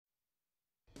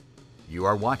You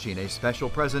are watching a special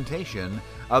presentation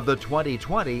of the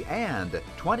 2020 and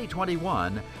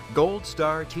 2021 Gold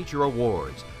Star Teacher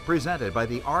Awards, presented by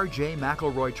the R.J.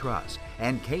 McElroy Trust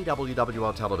and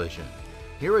KWWL Television.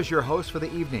 Here is your host for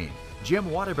the evening, Jim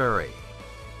Waterbury.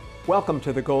 Welcome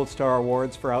to the Gold Star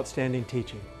Awards for Outstanding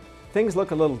Teaching. Things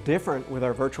look a little different with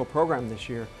our virtual program this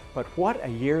year, but what a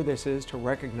year this is to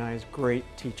recognize great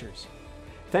teachers.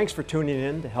 Thanks for tuning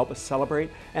in to help us celebrate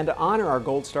and to honor our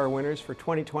Gold Star winners for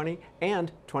 2020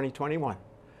 and 2021.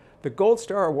 The Gold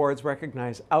Star Awards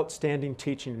recognize outstanding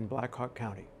teaching in Black Hawk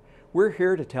County. We're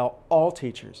here to tell all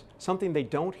teachers something they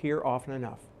don't hear often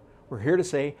enough. We're here to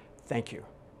say thank you.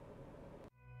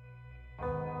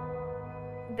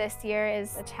 This year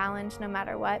is a challenge no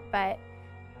matter what, but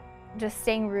just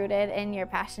staying rooted in your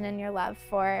passion and your love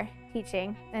for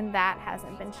teaching, and that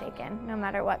hasn't been shaken no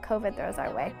matter what COVID throws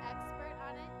our way.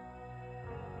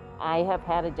 I have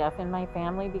had a death in my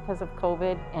family because of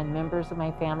COVID, and members of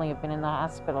my family have been in the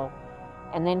hospital,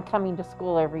 and then coming to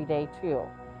school every day too.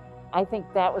 I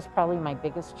think that was probably my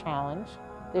biggest challenge.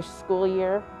 This school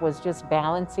year was just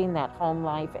balancing that home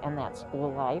life and that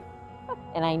school life.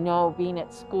 And I know being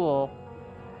at school,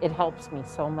 it helps me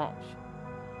so much,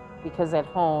 because at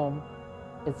home,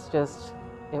 it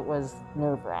was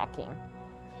nerve-wracking.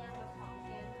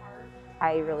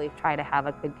 I really try to have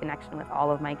a good connection with all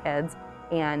of my kids.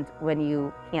 And when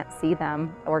you can't see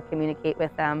them or communicate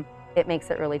with them, it makes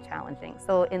it really challenging.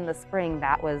 So in the spring,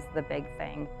 that was the big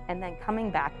thing. And then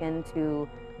coming back into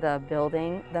the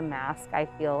building, the mask, I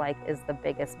feel like, is the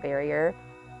biggest barrier.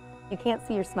 You can't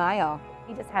see your smile.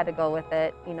 You just had to go with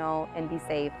it, you know, and be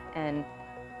safe. And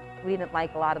we didn't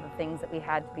like a lot of the things that we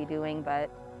had to be doing, but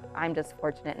I'm just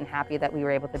fortunate and happy that we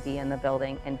were able to be in the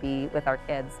building and be with our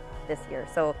kids this year.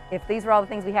 So if these were all the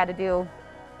things we had to do,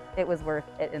 it was worth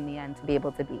it in the end to be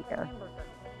able to be here.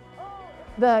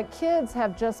 The kids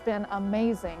have just been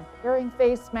amazing. Wearing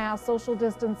face masks, social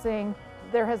distancing,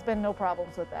 there has been no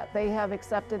problems with that. They have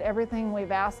accepted everything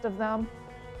we've asked of them,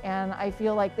 and I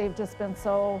feel like they've just been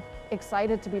so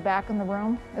excited to be back in the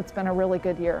room. It's been a really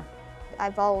good year.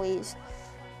 I've always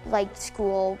liked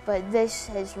school, but this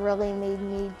has really made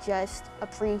me just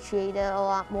appreciate it a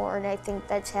lot more, and I think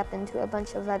that's happened to a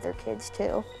bunch of other kids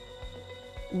too.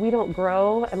 We don't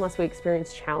grow unless we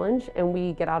experience challenge and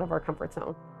we get out of our comfort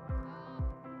zone.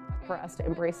 For us to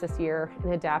embrace this year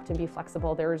and adapt and be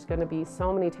flexible, there's going to be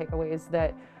so many takeaways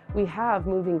that we have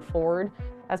moving forward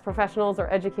as professionals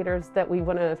or educators that we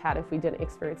wouldn't have had if we didn't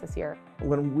experience this year.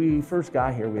 When we first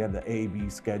got here, we had the A-B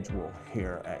schedule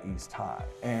here at East High,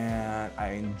 and I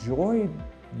enjoyed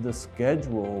the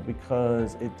schedule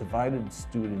because it divided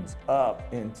students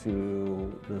up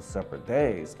into the separate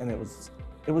days, and it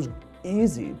was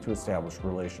easy to establish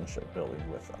relationship building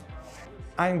with them.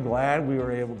 I'm glad we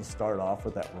were able to start off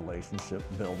with that relationship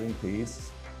building piece,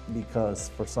 because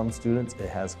for some students it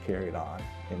has carried on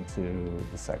into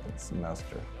the second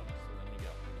semester.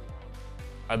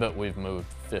 I bet we've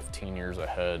moved 15 years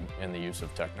ahead in the use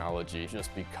of technology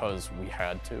just because we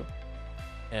had to.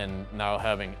 And now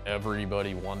having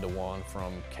everybody one-to-one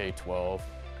from K-12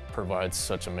 provides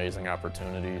such amazing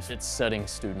opportunities. It's setting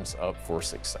students up for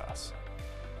success.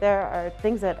 There are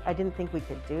things that I didn't think we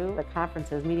could do. The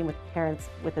conferences, meeting with parents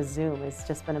with a Zoom has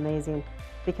just been amazing,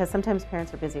 because sometimes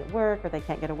parents are busy at work or they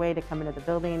can't get away to come into the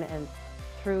building, and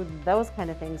through those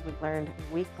kind of things we've learned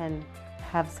we can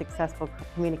have successful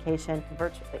communication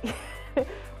virtually,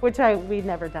 which we'd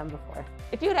never done before.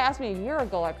 If you had asked me a year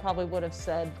ago, I probably would have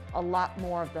said a lot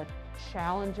more of the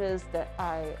challenges that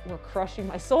were crushing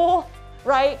my soul,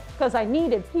 right? Because I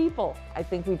needed people. I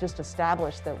think we just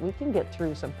established that we can get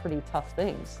through some pretty tough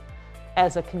things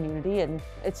as a community, and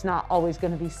it's not always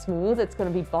going to be smooth, it's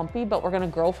going to be bumpy, but we're going to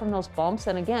grow from those bumps.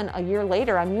 And again, a year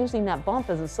later, I'm using that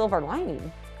bump as a silver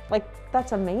lining. Like,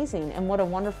 that's amazing, and what a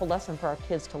wonderful lesson for our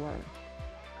kids to learn.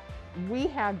 We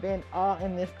have been all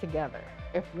in this together.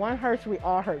 If one hurts, we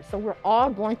all hurt. So we're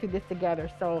all going through this together.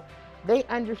 So they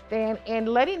understand, and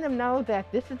letting them know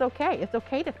that this is okay. It's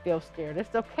okay to feel scared.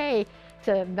 It's okay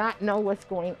to not know what's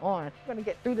going on. We're going to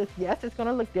get through this. Yes, it's going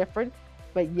to look different,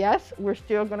 but yes, we're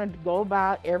still going to go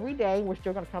about every day. We're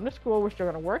still going to come to school. We're still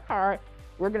going to work hard.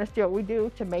 We're going to still what we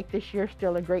do to make this year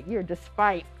still a great year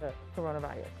despite the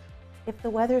coronavirus. If the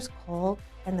weather's cold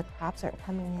and the crops aren't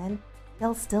coming in,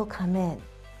 they'll still come in.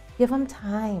 Give them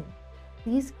time.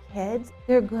 These kids,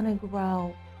 they're going to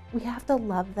grow. We have to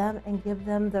love them and give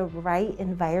them the right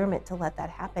environment to let that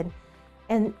happen.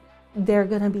 And they're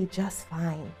going to be just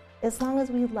fine, as long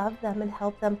as we love them and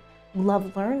help them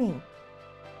love learning.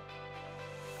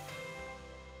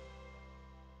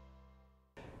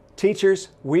 Teachers,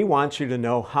 we want you to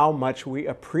know how much we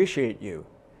appreciate you.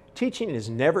 Teaching is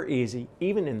never easy,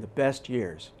 even in the best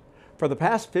years. For the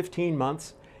past 15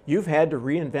 months, you've had to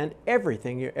reinvent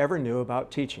everything you ever knew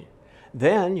about teaching.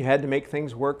 Then you had to make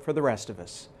things work for the rest of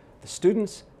us, the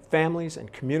students, families,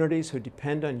 and communities who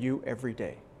depend on you every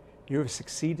day. You have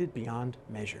succeeded beyond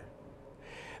measure.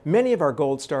 Many of our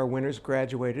Gold Star winners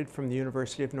graduated from the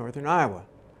University of Northern Iowa.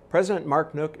 President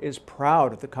Mark Nook is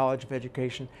proud of the College of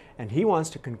Education, and he wants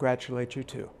to congratulate you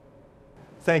too.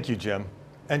 Thank you, Jim.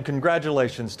 And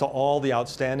congratulations to all the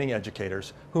outstanding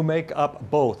educators who make up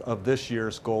both of this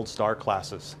year's Gold Star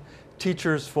classes.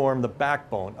 Teachers form the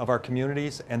backbone of our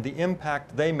communities, and the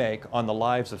impact they make on the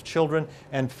lives of children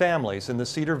and families in the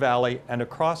Cedar Valley and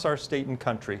across our state and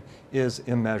country is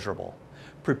immeasurable.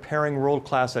 Preparing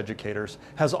world-class educators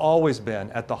has always been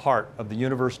at the heart of the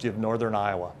University of Northern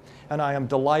Iowa, and I am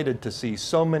delighted to see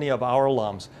so many of our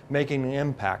alums making an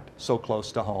impact so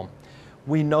close to home.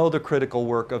 We know the critical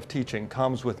work of teaching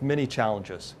comes with many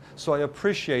challenges, so I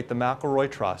appreciate the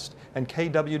McElroy Trust and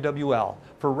KWWL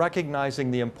for recognizing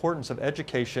the importance of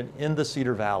education in the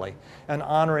Cedar Valley and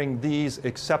honoring these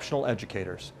exceptional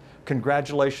educators.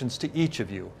 Congratulations to each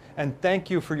of you, and thank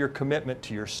you for your commitment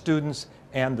to your students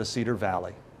and the Cedar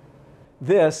Valley.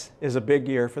 This is a big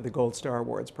year for the Gold Star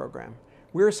Awards program.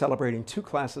 We're celebrating 2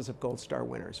 classes of Gold Star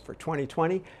winners for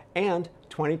 2020 and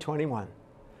 2021.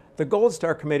 The Gold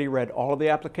Star Committee read all of the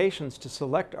applications to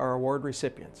select our award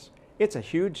recipients. It's a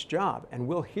huge job, and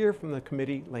we'll hear from the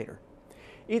committee later.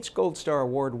 Each Gold Star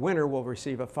Award winner will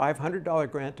receive a $500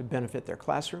 grant to benefit their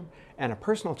classroom and a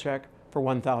personal check for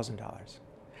 $1,000.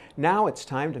 Now it's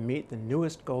time to meet the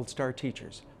newest Gold Star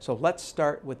teachers, so let's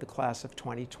start with the class of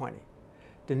 2020.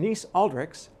 Denise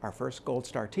Aldrichs, our first Gold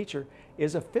Star teacher,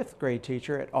 is a 5th grade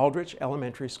teacher at Aldrich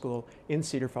Elementary School in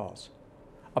Cedar Falls.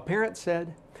 A parent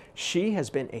said, "She has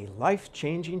been a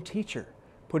life-changing teacher,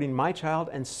 putting my child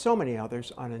and so many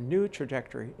others on a new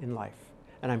trajectory in life,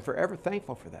 and I'm forever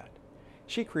thankful for that.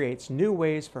 She creates new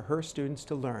ways for her students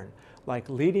to learn, like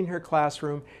leading her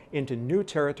classroom into new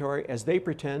territory as they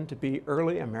pretend to be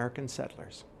early American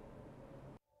settlers."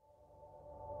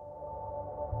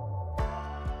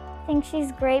 I think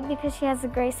she's great because she has a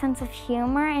great sense of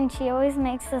humor and she always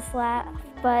makes us laugh,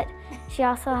 but she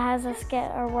also has us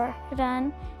get our work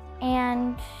done,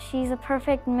 and she's a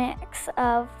perfect mix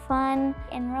of fun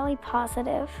and really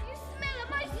positive.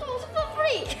 My soul's for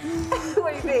free.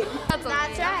 What do you think? That's not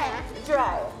try.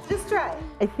 Try it. Just try it.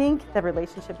 I think that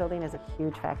relationship building is a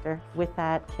huge factor. With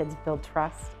that, kids build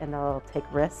trust and they'll take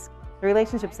risks. The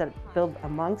relationships that build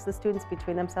amongst the students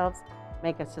between themselves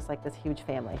make us just like this huge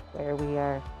family where we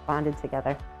are bonded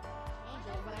together.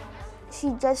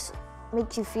 She just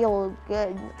makes you feel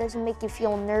good. Doesn't make you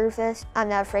feel nervous. I'm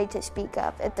not afraid to speak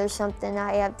up if there's something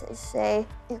I have to say.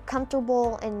 You're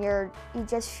comfortable and you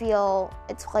just feel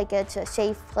it's like it's a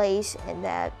safe place and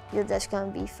that you're just gonna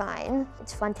be fine.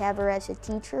 It's fun to have her as a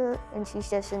teacher, and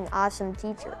she's just an awesome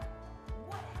teacher.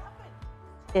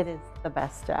 It is the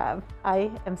best job. I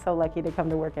am so lucky to come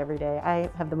to work every day. I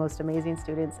have the most amazing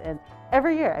students, and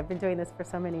every year, I've been doing this for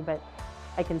so many, but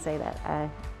I can say that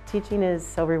teaching is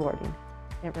so rewarding.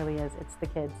 It really is. It's the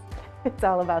kids. It's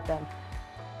all about them.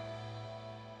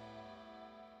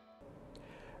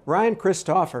 Ryan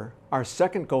Christopher, our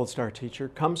second Gold Star teacher,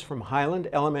 comes from Highland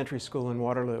Elementary School in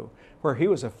Waterloo, where he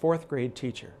was a 4th grade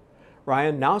teacher.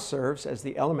 Ryan now serves as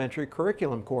the elementary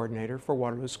curriculum coordinator for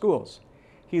Waterloo Schools.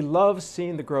 He loves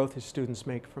seeing the growth his students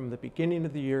make from the beginning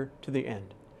of the year to the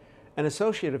end. An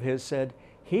associate of his said,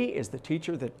 "He is the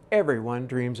teacher that everyone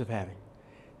dreams of having."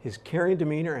 His caring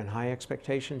demeanor and high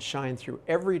expectations shine through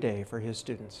every day for his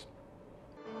students.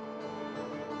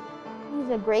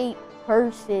 He's a great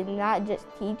person, not just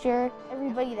teacher.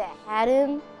 Everybody that had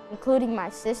him, including my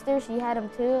sister, she had him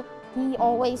too. He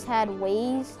always had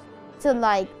ways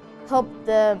to help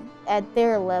them at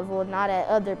their level, not at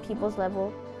other people's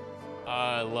level.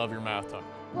 I love your math talk.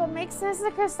 What makes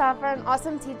Mr. Christopher an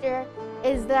awesome teacher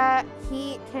is that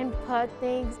he can put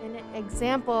things in an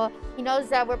example. He knows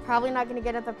that we're probably not going to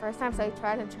get it the first time, so he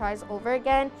tries over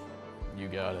again. You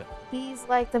got it. He's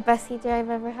like the best teacher I've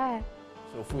ever had.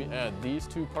 So if we add these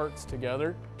 2 parts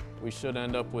together, we should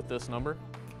end up with this number.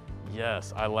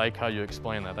 Yes, I like how you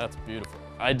explain that. That's beautiful.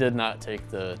 I did not take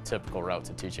the typical route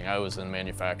to teaching. I was in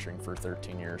manufacturing for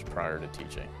 13 years prior to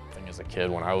teaching. As a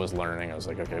kid, when I was learning, I was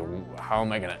like, okay, how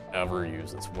am I going to ever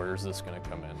use this? Where's this going to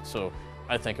come in? So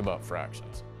I think about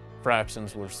fractions.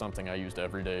 Fractions were something I used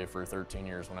every day for 13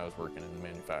 years when I was working in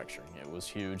manufacturing. It was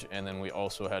huge. And then we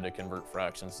also had to convert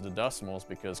fractions to decimals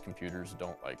because computers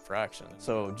don't like fractions.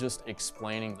 So just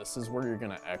explaining this is where you're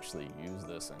going to actually use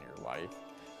this in your life,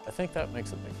 I think that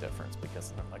makes a big difference,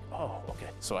 because I'm like, oh,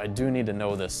 okay, so I do need to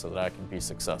know this so that I can be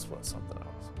successful at something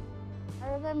else. I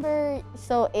remember,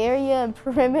 so area and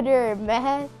perimeter and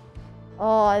math,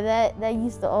 oh, that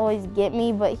used to always get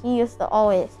me, but he used to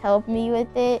always help me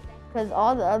with it because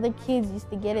all the other kids used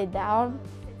to get it down,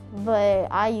 but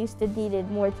I used to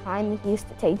needed more time, and he used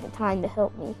to take the time to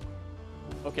help me.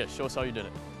 Okay, show us how you did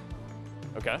it.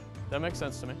 Okay, that makes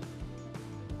sense to me.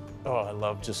 Oh, I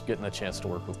love just getting a chance to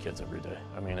work with kids every day.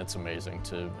 I mean, it's amazing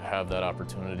to have that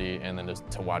opportunity and then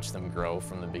to watch them grow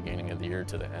from the beginning of the year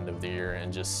to the end of the year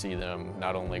and just see them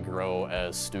not only grow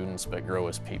as students, but grow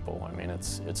as people. I mean,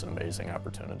 it's an amazing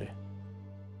opportunity.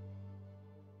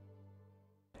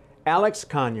 Alex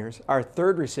Conyers, our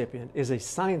third recipient, is a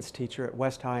science teacher at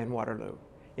West High in Waterloo.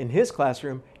 In his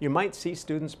classroom, you might see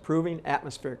students proving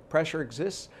atmospheric pressure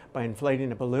exists by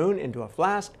inflating a balloon into a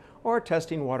flask or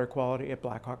testing water quality at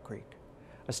Blackhawk Creek.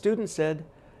 A student said,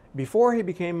 "Before he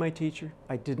became my teacher,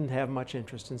 I didn't have much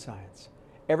interest in science.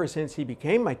 Ever since he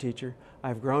became my teacher,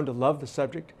 I've grown to love the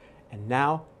subject, and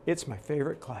now it's my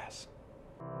favorite class."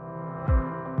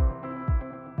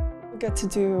 We get to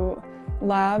do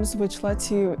labs, which lets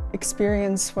you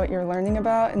experience what you're learning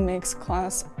about and makes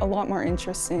class a lot more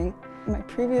interesting. In my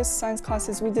previous science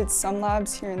classes, we did some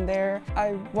labs here and there.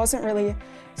 I wasn't really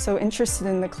so interested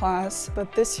in the class,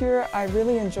 but this year I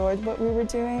really enjoyed what we were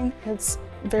doing. It's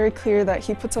very clear that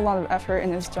he puts a lot of effort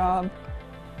in his job.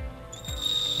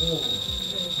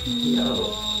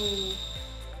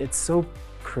 It's so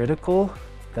critical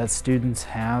that students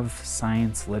have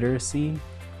science literacy.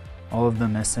 All of the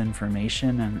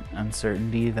misinformation and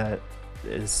uncertainty that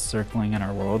is circling in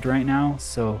our world right now,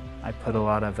 so I put a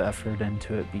lot of effort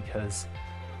into it because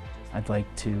I'd like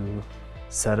to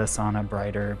set us on a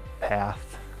brighter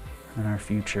path in our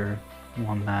future,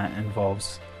 one that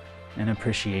involves an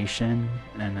appreciation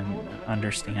and an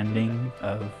understanding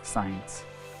of science.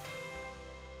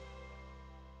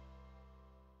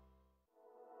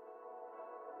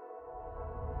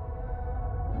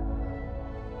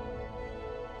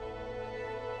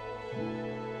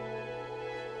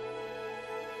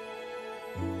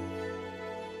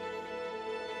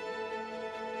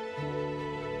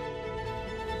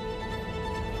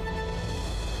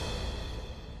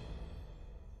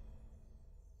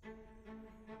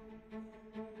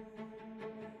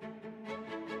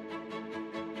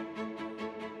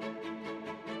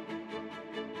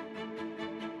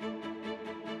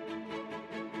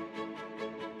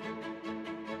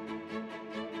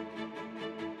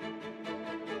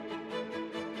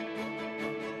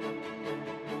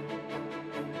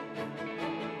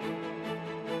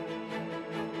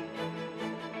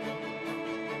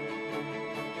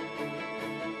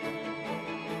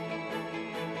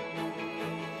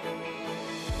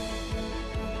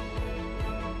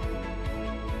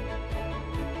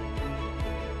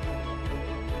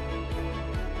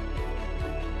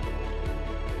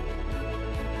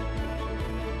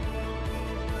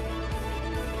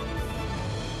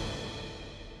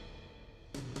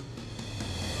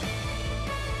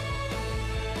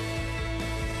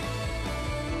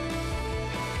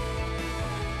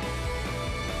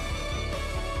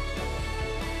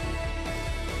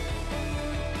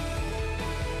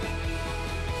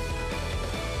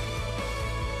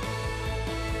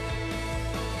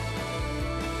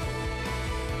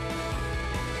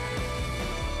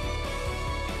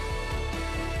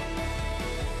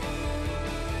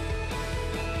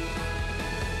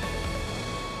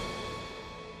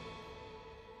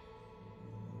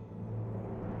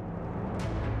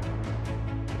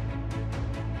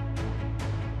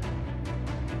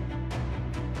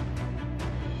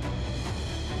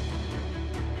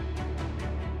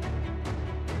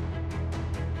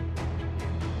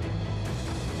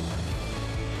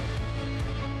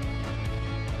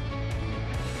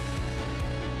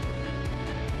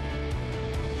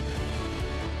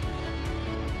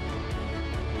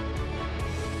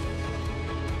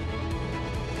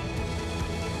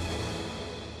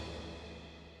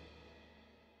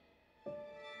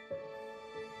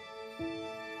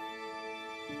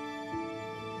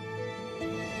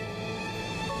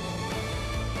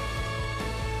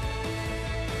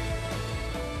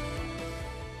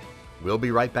 We'll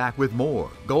be right back with more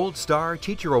Gold Star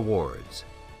Teacher Awards.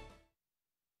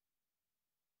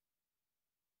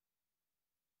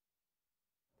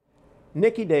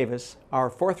 Nikki Davis,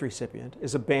 our fourth recipient,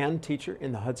 is a band teacher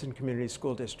in the Hudson Community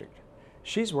School District.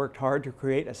 She's worked hard to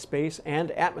create a space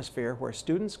and atmosphere where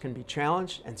students can be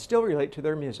challenged and still relate to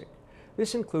their music.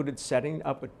 This included setting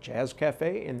up a jazz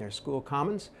cafe in their school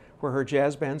commons where her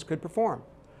jazz bands could perform.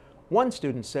 One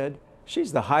student said,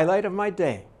 "She's the highlight of my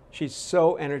day. She's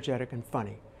so energetic and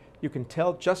funny. You can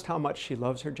tell just how much she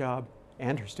loves her job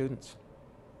and her students."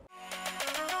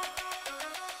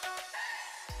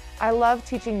 I love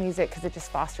teaching music because it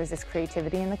just fosters this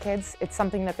creativity in the kids. It's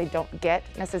something that they don't get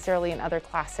necessarily in other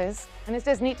classes. And it's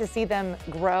just neat to see them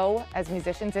grow as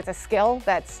musicians. It's a skill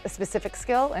that's a specific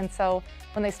skill. And so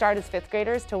when they start as 5th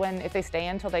graders to when, if they stay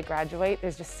until they graduate,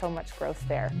 there's just so much growth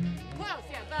there.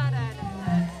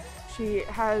 She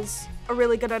has a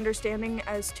really good understanding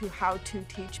as to how to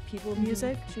teach people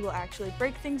music. She will actually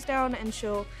break things down and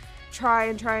she'll try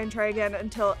and try and try again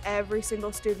until every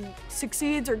single student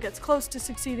succeeds or gets close to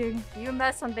succeeding. You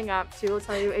mess something up, she will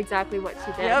tell you exactly what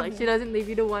she did. Yep. Like, she doesn't leave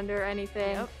you to wonder or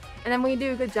anything. Yep. And then when you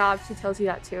do a good job, she tells you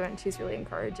that too, and she's really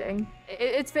encouraging.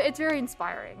 It's very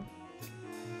inspiring.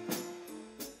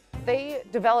 They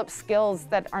develop skills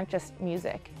that aren't just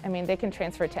music. I mean, they can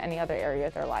transfer it to any other area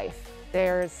of their life.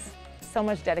 There's so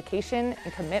much dedication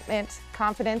and commitment,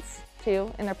 confidence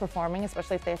too in their performing,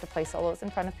 especially if they have to play solos in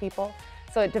front of people.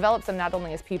 So it develops them not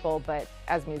only as people, but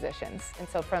as musicians. And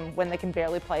so from when they can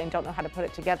barely play and don't know how to put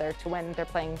it together to when they're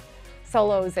playing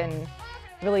solos and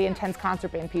really intense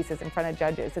concert band pieces in front of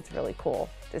judges, it's really cool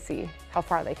to see how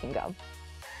far they can go.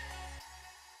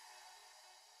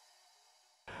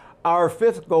 Our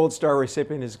 5th Gold Star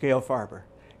recipient is Gail Farber.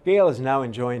 Gail is now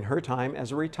enjoying her time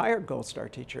as a retired Gold Star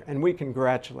teacher, and we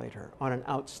congratulate her on an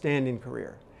outstanding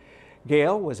career.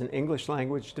 Gail was an English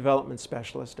language development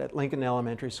specialist at Lincoln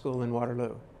Elementary School in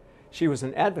Waterloo. She was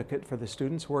an advocate for the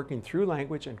students working through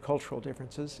language and cultural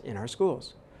differences in our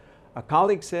schools. A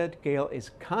colleague said Gail is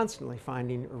constantly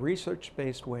finding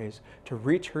research-based ways to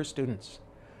reach her students.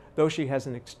 Though she has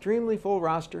an extremely full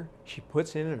roster, she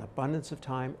puts in an abundance of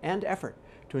time and effort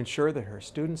to ensure that her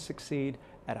students succeed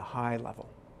at a high level.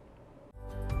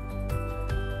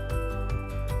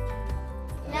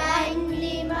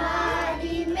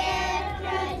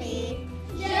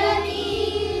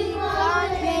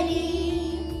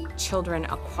 Children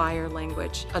acquire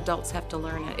language. Adults have to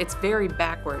learn it. It's very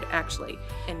backward, actually,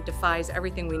 and defies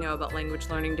everything we know about language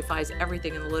learning, defies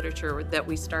everything in the literature that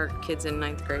we start kids in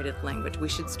 9th grade at language. We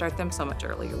should start them so much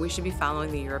earlier. We should be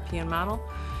following the European model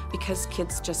because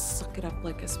kids just suck it up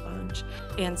like a sponge.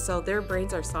 And so their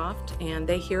brains are soft and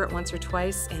they hear it once or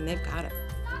twice and they've got it.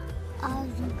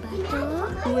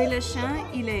 Où est le chien?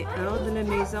 Il est hors de la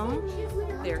maison.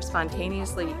 They are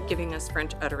spontaneously giving us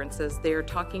French utterances. They are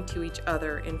talking to each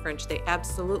other in French. They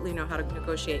absolutely know how to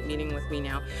negotiate meaning with me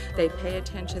now. They pay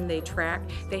attention, they track,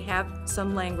 they have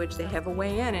some language, they have a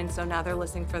way in, and so now they're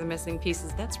listening for the missing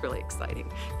pieces. That's really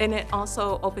exciting. And it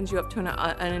also opens you up to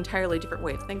an entirely different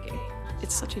way of thinking.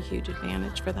 It's such a huge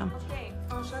advantage for them.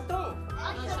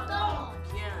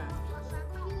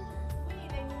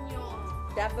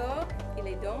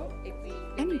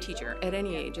 Any teacher at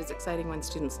any age is exciting when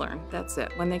students learn. That's it.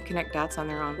 When they connect dots on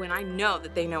their own. When I know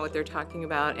that they know what they're talking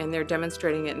about and they're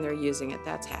demonstrating it and they're using it,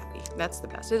 that's happy. That's the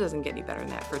best. It doesn't get any better than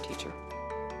that for a teacher.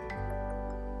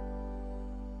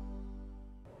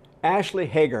 Ashley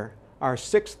Hager, our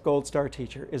 6th Gold Star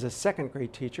teacher, is a 2nd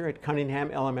grade teacher at Cunningham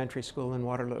Elementary School in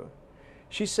Waterloo.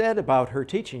 She said about her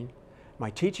teaching, "My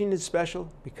teaching is special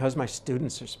because my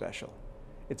students are special."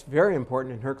 It's very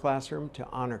important in her classroom to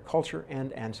honor culture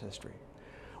and ancestry.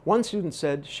 One student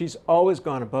said she's always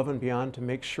gone above and beyond to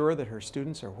make sure that her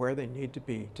students are where they need to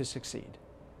be to succeed.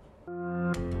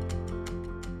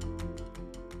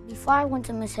 Before I went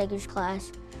to Miss Hager's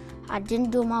class, I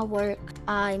didn't do my work.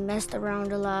 I messed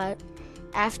around a lot.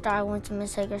 After I went to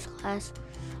Miss Hager's class,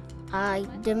 I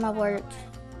did my work,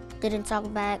 didn't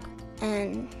talk back,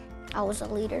 and I was a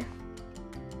leader.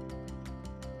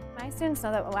 My students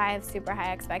know that I have super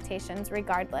high expectations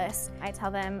regardless. I tell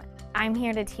them, I'm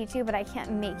here to teach you, but I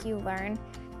can't make you learn.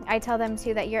 I tell them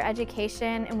too that your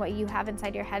education and what you have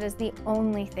inside your head is the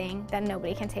only thing that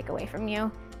nobody can take away from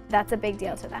you. That's a big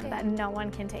deal to them, that no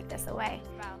one can take this away.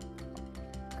 Wow.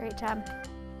 Great job.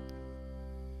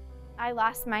 I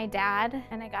lost my dad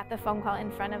and I got the phone call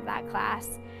in front of that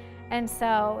class. And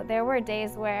so there were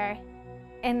days where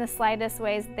in the slightest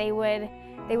ways they would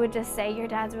just say, your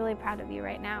dad's really proud of you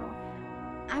right now.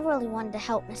 I really wanted to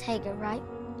help Miss Hager, right?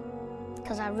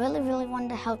 Because I really, really wanted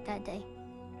to help that day.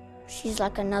 She's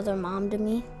like another mom to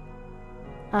me.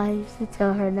 I used to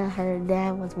tell her that her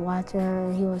dad was watching her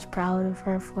and he was proud of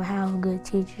her for how good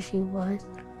teacher she was.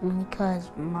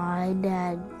 Because my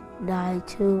dad died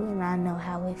too and I know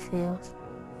how it feels.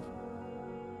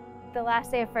 The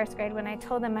last day of 1st grade, when I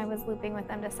told them I was looping with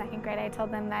them to 2nd grade, I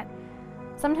told them that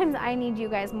sometimes I need you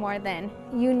guys more than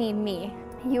you need me.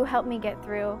 You help me get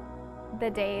through the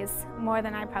days more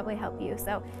than I probably help you.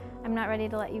 So I'm not ready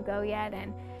to let you go yet.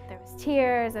 And there was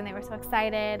tears and they were so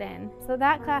excited. And so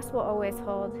that class will always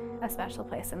hold a special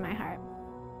place in my heart.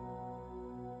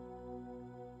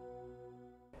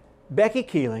 Becky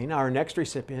Keeling, our next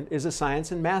recipient, is a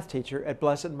science and math teacher at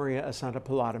Blessed Maria a Santa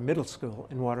Pilata Middle School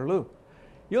in Waterloo.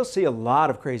 You'll see a lot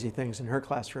of crazy things in her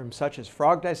classroom, such as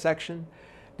frog dissection,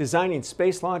 designing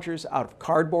space launchers out of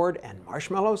cardboard and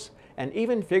marshmallows, and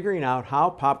even figuring out how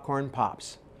popcorn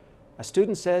pops. A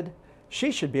student said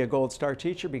she should be a Gold Star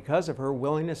teacher because of her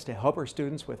willingness to help her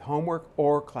students with homework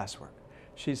or classwork.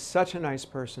 She's such a nice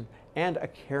person and a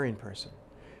caring person.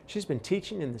 She's been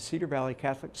teaching in the Cedar Valley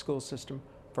Catholic school system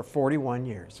for 41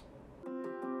 years.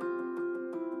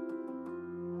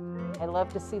 I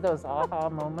love to see those aha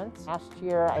moments. Last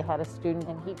year I had a student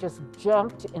and he just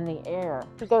jumped in the air.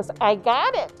 He goes, "I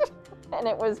got it!" And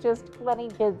it was just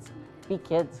letting kids be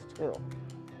kids too.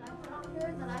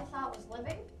 That I thought was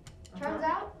living, turns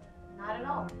out, not at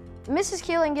all. Mrs.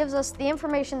 Keeling gives us the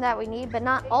information that we need, but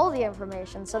not all the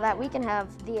information, so that we can have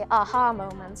the aha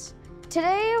moments.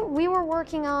 Today, we were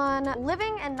working on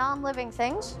living and non-living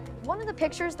things. One of the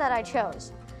pictures that I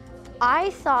chose,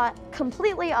 I thought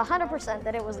completely 100%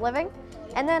 that it was living,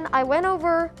 and then I went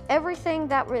over everything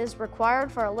that was required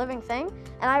for a living thing,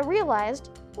 and I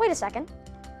realized, wait a second,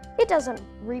 it doesn't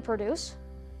reproduce.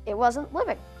 It wasn't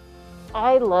living.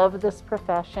 I love this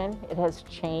profession. It has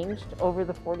changed over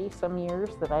the 40-some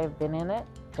years that I've been in it.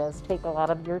 It does take a lot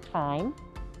of your time,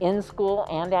 in school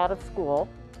and out of school,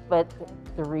 but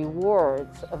the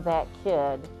rewards of that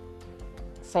kid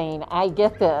saying, "I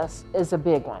get this," is a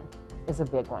big one,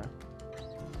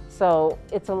 So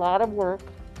it's a lot of work,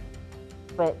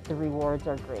 but the rewards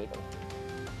are greater.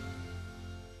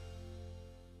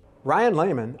 Ryan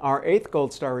Lehman, our 8th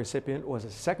Gold Star recipient, was a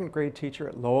 2nd grade teacher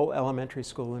at Lowell Elementary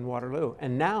School in Waterloo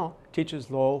and now teaches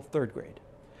Lowell 3rd grade.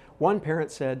 One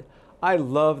parent said, "I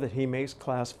love that he makes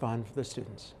class fun for the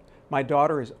students. My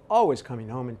daughter is always coming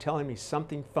home and telling me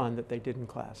something fun that they did in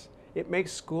class. It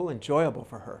makes school enjoyable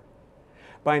for her."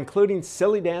 By including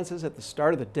silly dances at the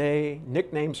start of the day,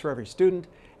 nicknames for every student,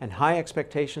 and high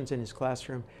expectations in his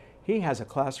classroom, he has a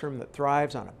classroom that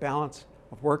thrives on a balance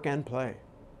of work and play.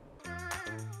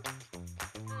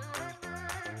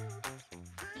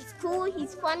 He's cool,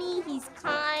 he's funny, he's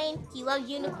kind, he loves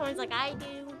unicorns like I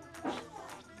do.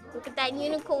 Look at that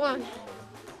unicorn.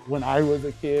 When I was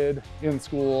a kid in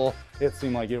school, it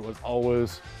seemed like it was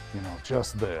always,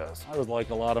 just this. I was like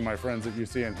a lot of my friends that you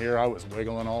see in here, I was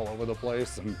wiggling all over the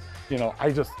place, and I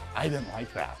didn't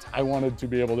like that. I wanted to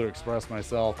be able to express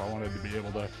myself. I wanted to be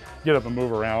able to get up and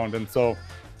move around, and so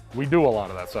we do a lot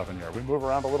of that stuff in here. We move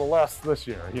around a little less this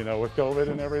year, with COVID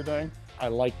and everything. I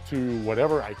like to,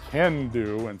 whatever I can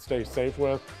do and stay safe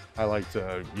with, I like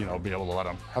to, be able to let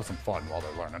them have some fun while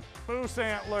they're learning. Moose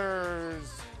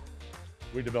antlers.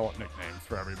 We develop nicknames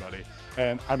for everybody.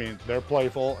 And they're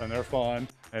playful and they're fun.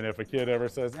 And if a kid ever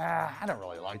says, I don't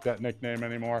really like that nickname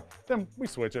anymore, then we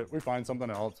switch it, we find something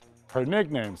else. Her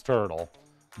nickname's Turtle,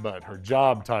 but her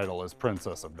job title is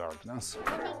Princess of Darkness.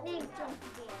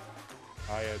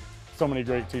 I had so many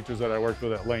great teachers that I worked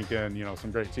with at Lincoln,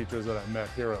 some great teachers that I met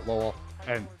here at Lowell.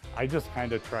 And I just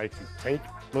kind of try to take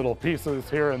little pieces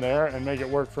here and there and make it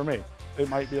work for me. It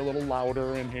might be a little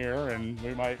louder in here and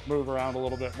we might move around a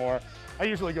little bit more. I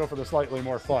usually go for the slightly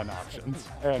more fun options.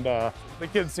 And the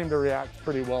kids seem to react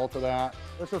pretty well to that.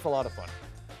 It's just a lot of fun.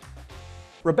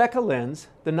 Rebecca Lenz,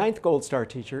 the 9th Gold Star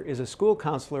teacher, is a school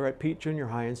counselor at Pete Junior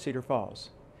High in Cedar Falls.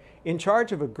 In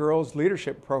charge of a girls'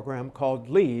 leadership program called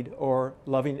LEAD, or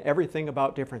Loving Everything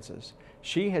About Differences,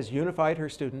 she has unified her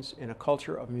students in a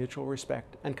culture of mutual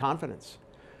respect and confidence.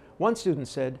 One student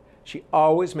said, "She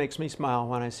always makes me smile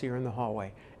when I see her in the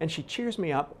hallway, and she cheers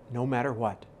me up no matter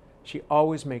what. She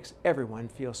always makes everyone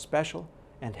feel special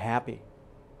and happy."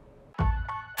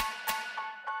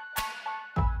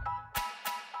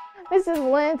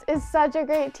 Mrs. Lynch is such a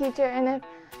great teacher, and if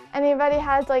anybody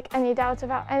has any doubts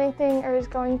about anything or is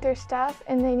going through stuff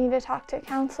and they need to talk to a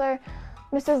counselor,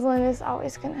 Mrs. Lynn is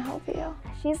always going to help you.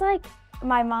 She's like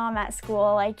my mom at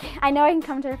school. I know I can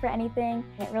come to her for anything.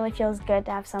 It really feels good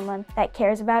to have someone that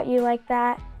cares about you like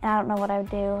that, and I don't know what I would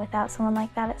do without someone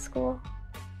like that at school.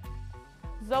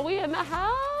 Zoe in the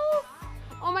house?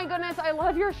 Oh my goodness, I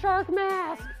love your shark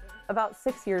mask. About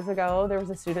 6 years ago, there was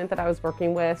a student that I was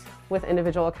working with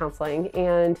individual counseling,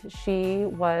 and she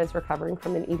was recovering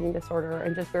from an eating disorder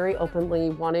and just very openly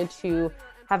wanted to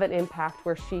have an impact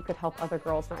where she could help other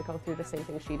girls not go through the same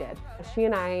thing she did. She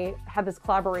and I had this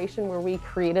collaboration where we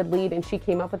created LEAD, and she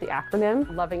came up with the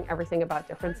acronym, Loving Everything About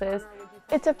Differences.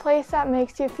 It's a place that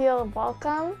makes you feel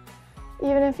welcome.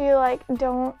 Even if you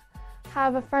don't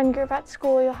have a friend group at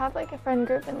school, you'll have a friend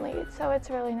group in LEAD, so it's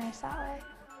really nice that way.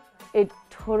 It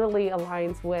totally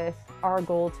aligns with our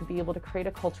goal to be able to create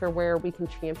a culture where we can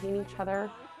champion each other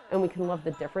and we can love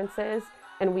the differences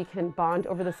and we can bond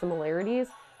over the similarities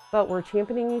but we're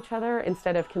championing each other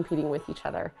instead of competing with each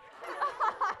other.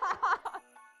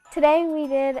 Today we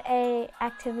did an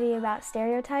activity about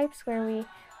stereotypes where we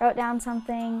wrote down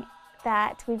something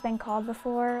that we've been called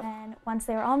before, and once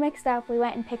they were all mixed up, we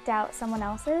went and picked out someone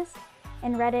else's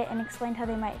and read it and explained how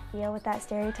they might feel with that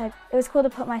stereotype. It was cool to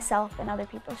put myself in other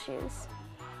people's shoes.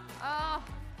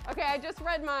 Okay, I just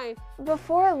read mine.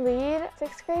 Before lead,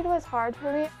 6th grade was hard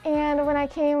for me. And when I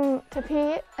came to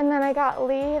Pete and then I got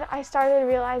lead, I started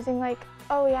realizing like,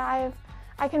 oh yeah,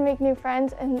 I can make new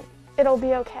friends and it'll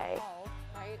be okay.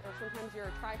 Right? Or sometimes you're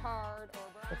a try hard.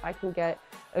 If I can get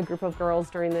a group of girls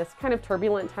during this kind of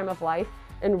turbulent time of life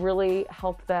and really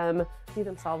help them see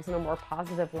themselves in a more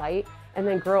positive light and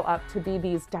then grow up to be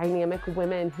these dynamic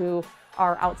women who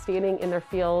are outstanding in their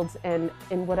fields and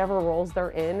in whatever roles they're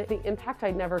in. The impact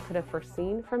I never could have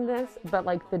foreseen from this, but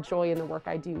like the joy in the work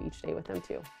I do each day with them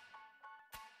too.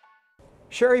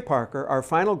 Sherry Parker, our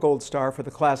final Gold Star for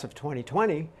the class of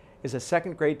 2020, is a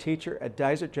 2nd grade teacher at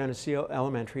Dysart Geneseo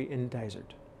Elementary in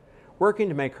Dysart. Working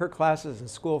to make her classes and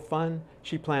school fun,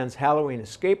 she plans Halloween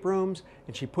escape rooms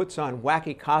and she puts on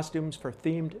wacky costumes for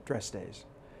themed dress days.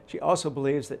 She also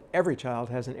believes that every child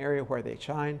has an area where they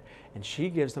shine, and she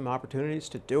gives them opportunities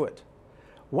to do it.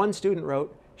 One student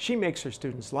wrote, "She makes her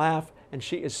students laugh, and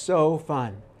she is so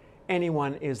fun.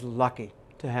 Anyone is lucky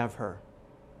to have her."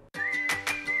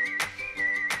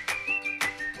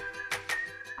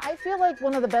 I feel like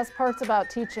one of the best parts about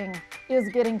teaching is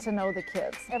getting to know the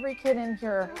kids. Every kid in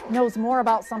here knows more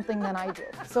about something than I do.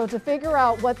 So to figure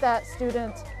out what that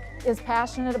student is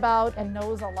passionate about and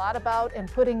knows a lot about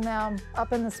and putting them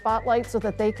up in the spotlight so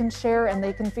that they can share and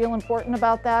they can feel important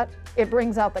about that, it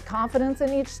brings out the confidence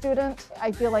in each student.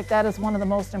 I feel like that is one of the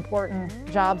most important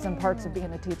jobs and parts of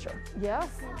being a teacher. Yes,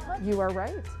 you are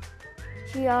right.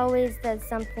 She always does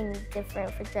something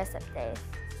different for dress-up days.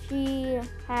 She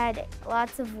had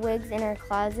lots of wigs in her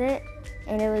closet,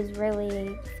 and it was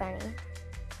really funny.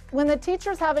 When the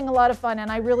teacher's having a lot of fun,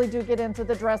 and I really do get into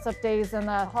the dress-up days and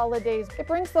the holidays, it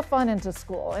brings the fun into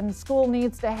school, and school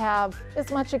needs to have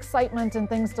as much excitement and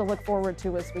things to look forward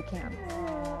to as we can.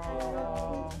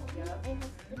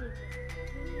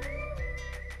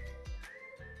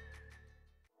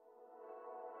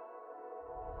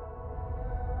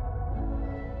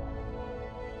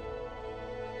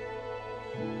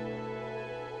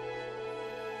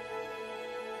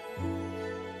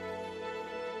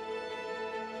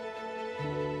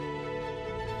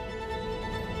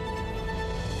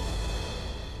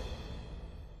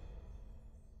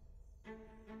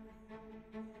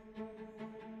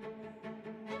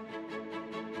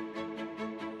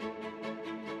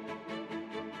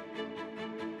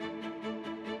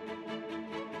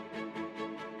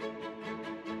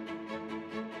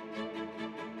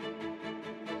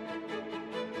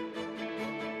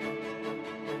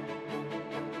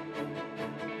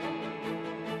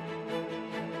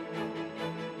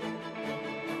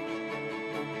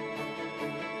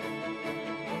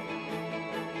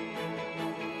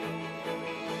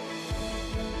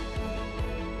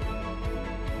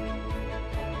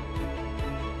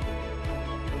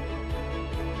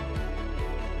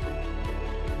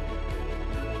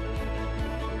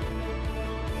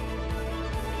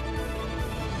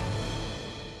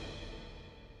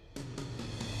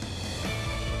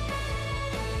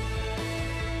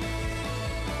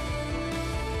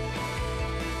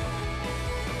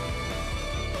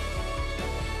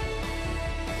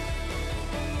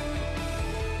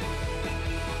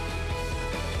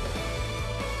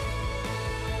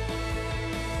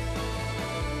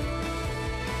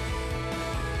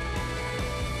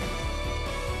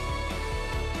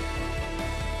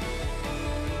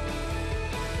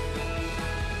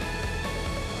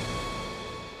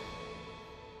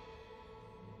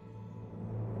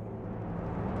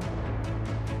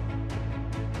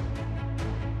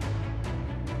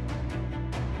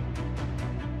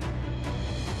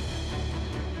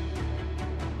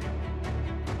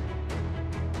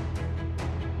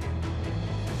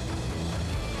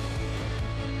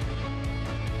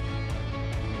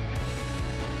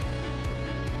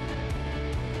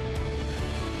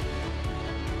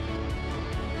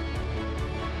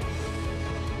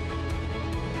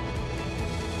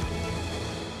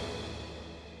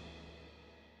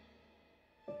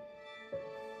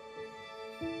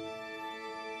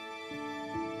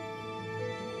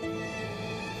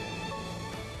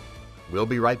 We'll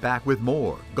be right back with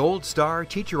more Gold Star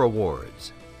Teacher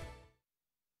Awards.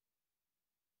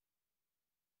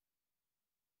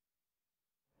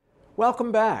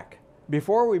 Welcome back.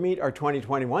 Before we meet our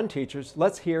 2021 teachers,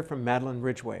 let's hear from Madeline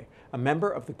Ridgway, a member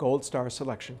of the Gold Star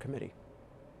Selection Committee.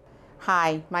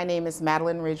 Hi, my name is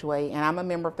Madeline Ridgway, and I'm a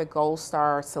member of the Gold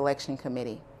Star Selection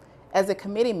Committee. As a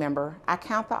committee member, I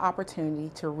count the opportunity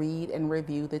to read and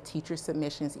review the teacher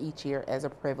submissions each year as a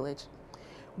privilege.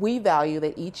 We value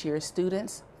that each year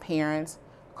students, parents,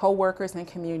 co-workers, and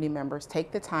community members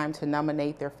take the time to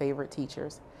nominate their favorite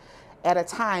teachers. At a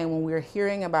time when we're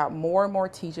hearing about more and more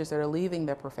teachers that are leaving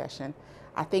their profession,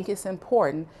 I think it's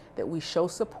important that we show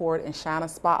support and shine a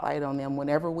spotlight on them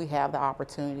whenever we have the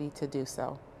opportunity to do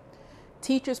so.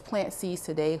 Teachers plant seeds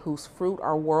today whose fruit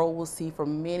our world will see for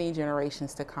many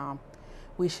generations to come.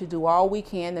 We should do all we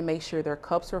can to make sure their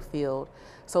cups are filled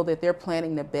so that they're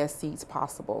planting the best seeds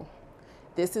possible.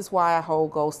 This is why I hold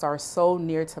Gold Star so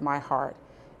near to my heart.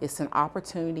 It's an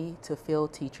opportunity to fill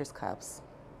teachers' cups.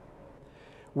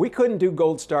 We couldn't do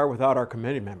Gold Star without our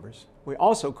committee members. We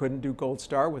also couldn't do Gold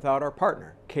Star without our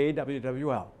partner,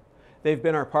 KWWL. They've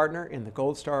been our partner in the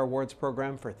Gold Star Awards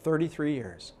program for 33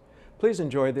 years. Please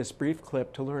enjoy this brief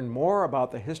clip to learn more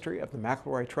about the history of the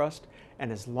McElroy Trust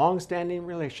and its long-standing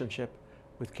relationship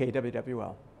with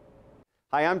KWWL.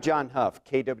 Hi, I'm John Huff,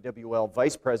 KWWL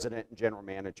Vice President and General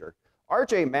Manager.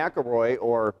 R.J. McElroy,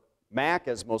 or Mac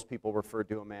as most people refer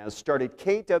to him as, started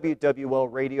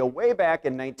KWWL Radio way back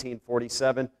in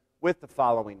 1947 with the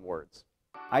following words.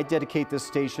 I dedicate this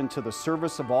station to the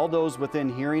service of all those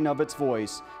within hearing of its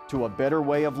voice to a better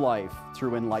way of life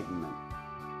through enlightenment.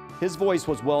 His voice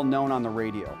was well known on the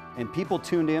radio, and people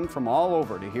tuned in from all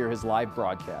over to hear his live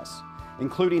broadcasts,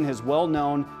 including his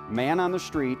well-known man on the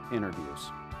street interviews.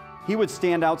 He would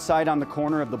stand outside on the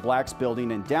corner of the Blacks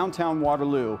building in downtown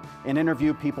Waterloo and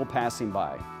interview people passing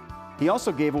by. He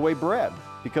also gave away bread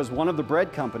because one of the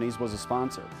bread companies was a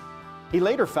sponsor. He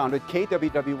later founded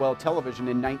KWWL Television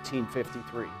in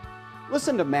 1953.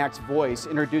 Listen to Mac's voice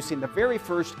introducing the very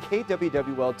first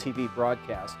KWWL TV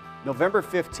broadcast, November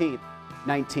 15th,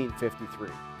 1953.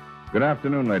 Good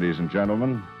afternoon, ladies and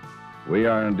gentlemen. We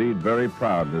are indeed very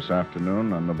proud this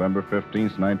afternoon on November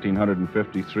 15th,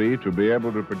 1953, to be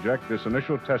able to project this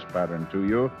initial test pattern to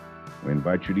you. We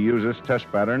invite you to use this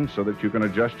test pattern so that you can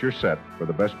adjust your set for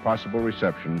the best possible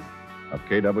reception of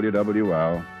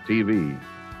KWWL TV.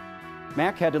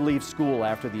 Mac had to leave school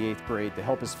after the 8th grade to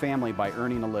help his family by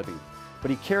earning a living, but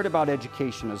he cared about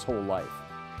education his whole life.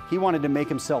 He wanted to make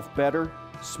himself better,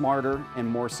 smarter, and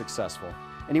more successful,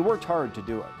 and he worked hard to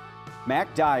do it.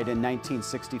 Mac died in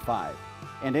 1965,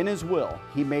 and in his will,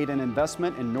 he made an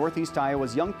investment in Northeast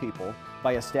Iowa's young people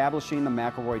by establishing the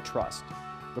McElroy Trust,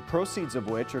 the proceeds of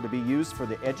which are to be used for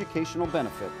the educational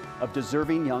benefit of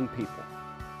deserving young people.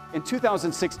 In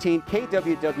 2016,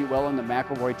 KWWL and the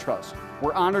McElroy Trust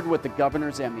were honored with the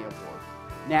Governor's Emmy Award,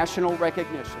 national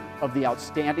recognition of the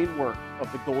outstanding work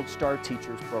of the Gold Star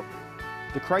Teachers Program.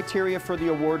 The criteria for the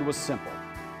award was simple.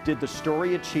 Did the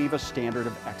story achieve a standard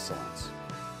of excellence?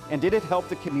 And did it help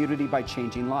the community by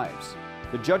changing lives?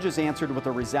 The judges answered with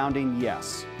a resounding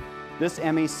yes. This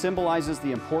Emmy symbolizes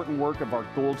the important work of our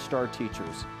Gold Star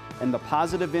teachers and the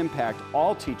positive impact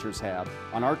all teachers have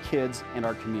on our kids and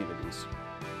our communities.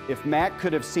 If Mac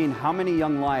could have seen how many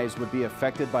young lives would be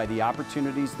affected by the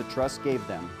opportunities the Trust gave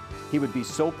them, he would be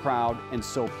so proud and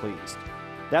so pleased.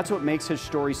 That's what makes his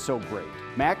story so great.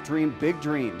 Mac dreamed big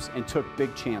dreams and took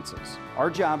big chances. Our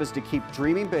job is to keep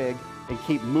dreaming big and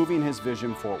keep moving his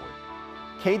vision forward.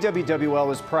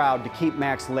 KWWL is proud to keep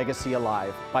Mac's legacy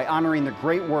alive by honoring the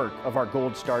great work of our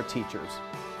Gold Star teachers.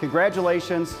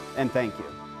 Congratulations and thank you.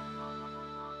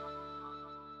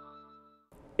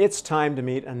 It's time to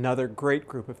meet another great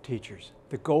group of teachers,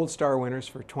 the Gold Star winners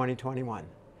for 2021.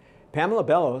 Pamela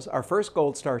Bellows, our first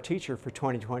Gold Star teacher for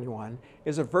 2021,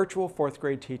 is a virtual 4th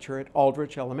grade teacher at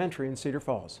Aldrich Elementary in Cedar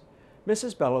Falls.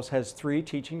 Mrs. Bellows has 3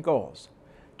 teaching goals: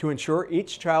 to ensure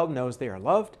each child knows they are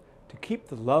loved, to keep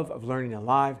the love of learning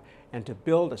alive, and to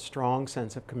build a strong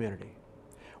sense of community.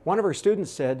 One of her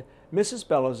students said, "Mrs.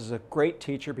 Bellows is a great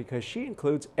teacher because she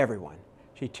includes everyone.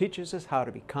 She teaches us how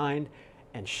to be kind,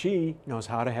 and she knows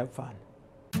how to have fun."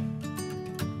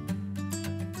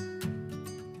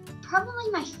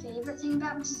 Probably my favorite thing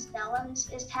about Mrs.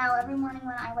 Bellows is how every morning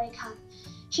when I wake up,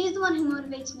 she's the one who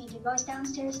motivates me to go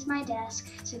downstairs to my desk,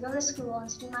 to go to school and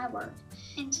to do my work,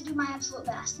 and to do my absolute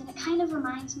best. And it kind of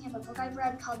reminds me of a book I've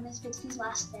read called Miss Bixby's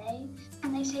Last Day.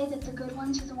 And they say that the good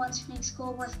ones are the ones who make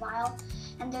school worthwhile,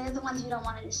 and they're the ones you don't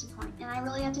want to disappoint. And I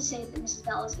really have to say that Mrs.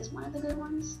 Bellows is one of the good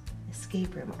ones.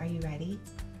 Escape room, are you ready?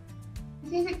 My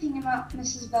favorite thing about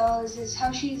Mrs. Bellows is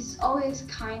how she's always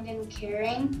kind and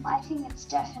caring. I think it's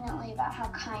definitely about how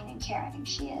kind and caring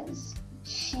she is.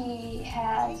 She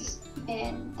has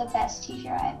been the best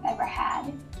teacher I've ever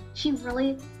had. She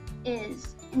really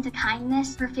is into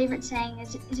kindness. Her favorite saying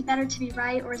is it better to be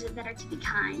right or is it better to be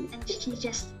kind? And she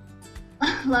just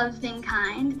loves being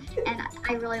kind, and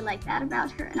I really like that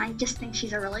about her, and I just think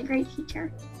she's a really great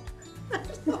teacher. I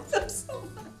love them so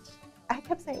much. I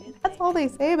kept saying, that's all they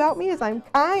say about me is I'm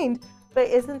kind. But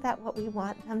isn't that what we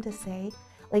want them to say?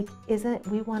 Like,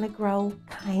 we want to grow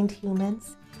kind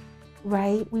humans,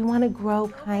 right? We want to grow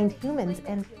kind humans.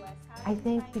 And I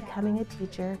think becoming a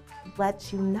teacher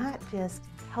lets you not just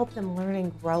help them learn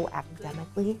and grow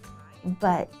academically,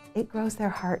 but it grows their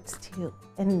hearts too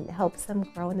and helps them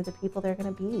grow into the people they're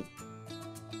going to be.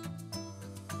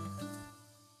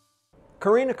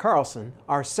 Karina Carlson,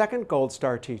 our second Gold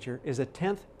Star teacher, is a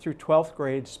 10th through 12th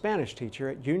grade Spanish teacher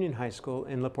at Union High School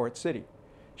in LaPorte City.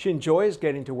 She enjoys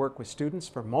getting to work with students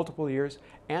for multiple years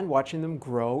and watching them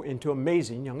grow into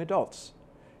amazing young adults.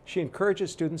 She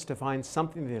encourages students to find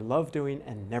something they love doing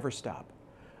and never stop.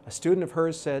 A student of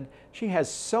hers said she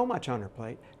has so much on her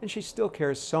plate and she still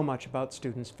cares so much about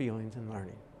students' feelings and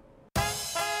learning.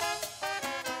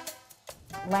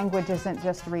 Language isn't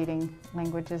just reading,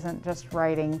 language isn't just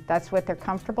writing. That's what they're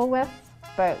comfortable with,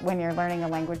 but when you're learning a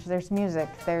language, there's music,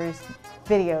 there's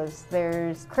videos,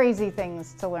 there's crazy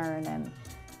things to learn,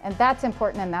 and that's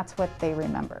important, and that's what they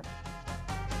remember.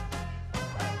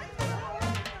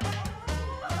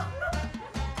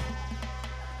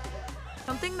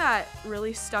 Something that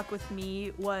really stuck with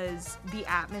me was the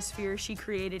atmosphere she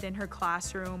created in her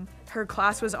classroom. Her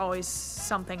class was always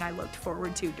something I looked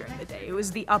forward to during the day. It was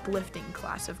the uplifting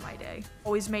class of my day.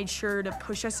 Always made sure to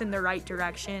push us in the right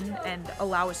direction and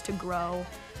allow us to grow,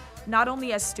 not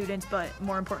only as students, but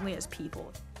more importantly as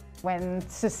people. When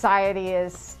society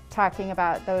is talking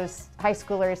about those high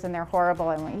schoolers and they're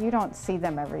horrible, and you don't see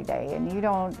them every day, and you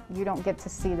don't get to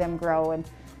see them grow, and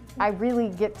I really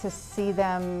get to see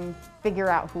them figure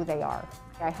out who they are.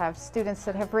 I have students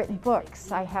that have written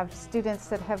books. I have students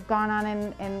that have gone on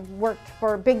and worked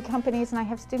for big companies, and I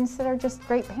have students that are just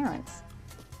great parents.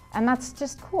 And that's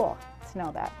just cool to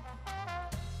know that.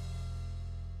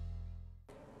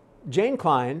 Jane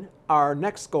Klein, our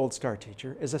next Gold Star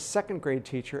teacher, is a second grade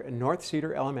teacher at North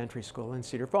Cedar Elementary School in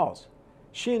Cedar Falls.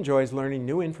 She enjoys learning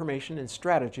new information and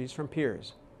strategies from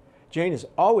peers. Jane is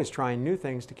always trying new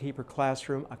things to keep her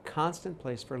classroom a constant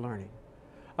place for learning.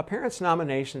 A parent's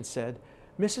nomination said,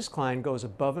 Mrs. Klein goes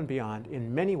above and beyond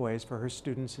in many ways for her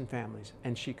students and families,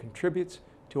 and she contributes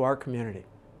to our community.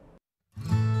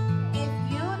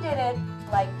 If you did it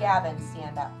like Gavin,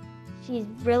 stand up. She's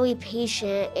really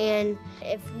patient, and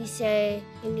if we say,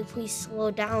 can you please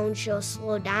slow down, she'll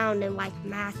slow down in like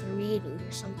math or reading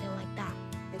or something like that.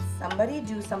 Did somebody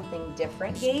do something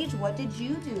different? Gage, what did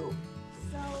you do?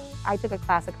 I took a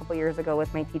class a couple years ago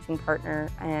with my teaching partner,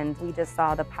 and we just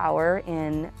saw the power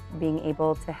in being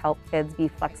able to help kids be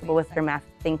flexible with their math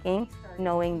thinking,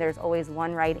 knowing there's always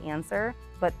one right answer,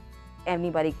 but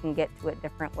anybody can get to it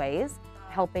different ways,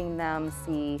 helping them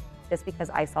see just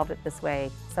because I solved it this way,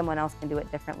 someone else can do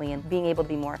it differently, and being able to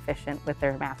be more efficient with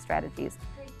their math strategies.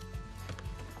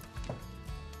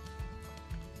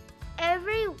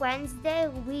 Every Wednesday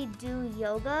we do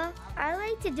yoga. I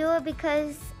like to do it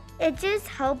because it just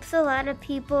helps a lot of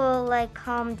people like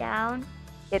calm down.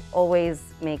 It always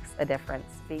makes a difference,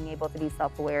 being able to be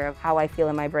self-aware of how I feel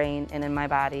in my brain and in my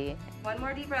body. One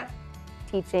more deep breath.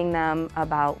 Teaching them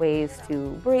about ways to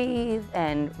breathe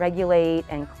and regulate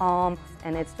and calm,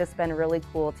 and it's just been really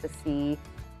cool to see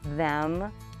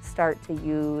them start to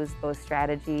use those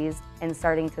strategies and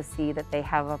starting to see that they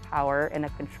have a power and a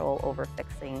control over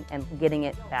fixing and getting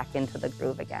it back into the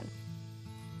groove again.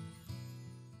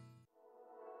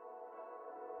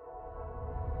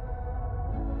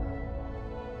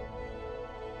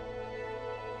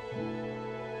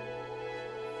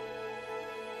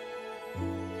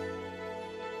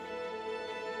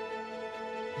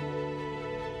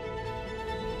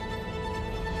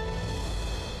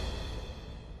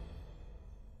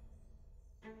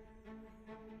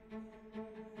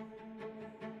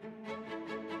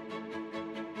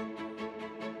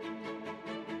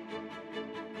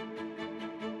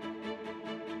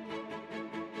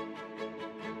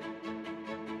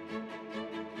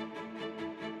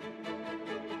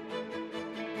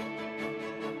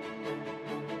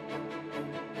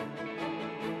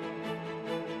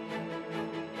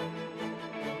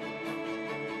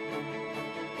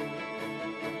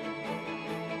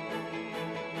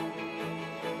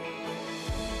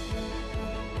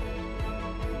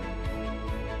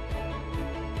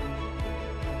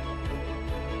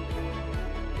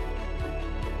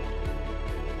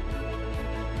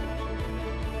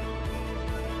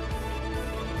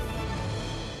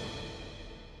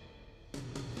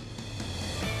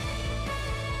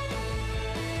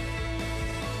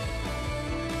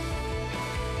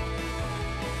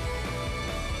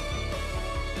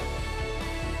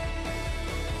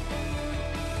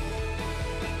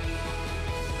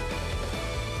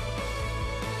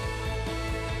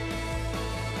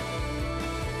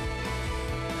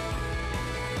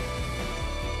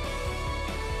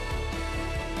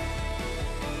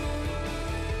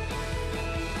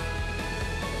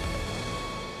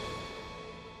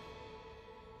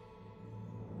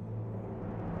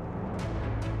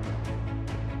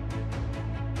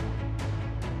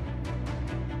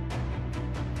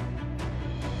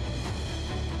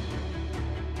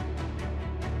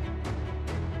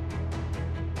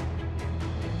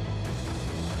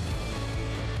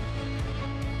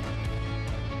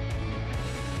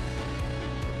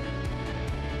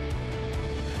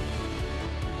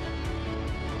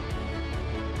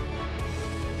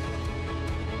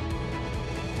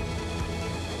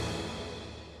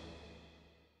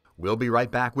 We'll be right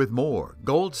back with more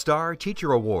Gold Star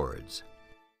Teacher Awards.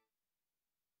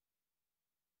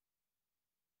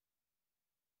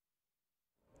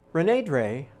 Renee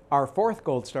Dre, our 4th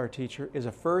Gold Star teacher, is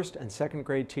a 1st and 2nd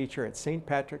grade teacher at St.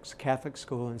 Patrick's Catholic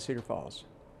School in Cedar Falls.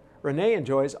 Renee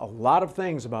enjoys a lot of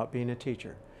things about being a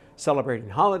teacher: celebrating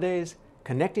holidays,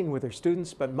 connecting with her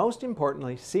students, but most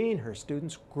importantly, seeing her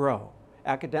students grow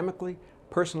academically,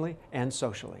 personally, and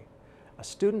socially. A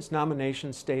student's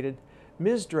nomination stated,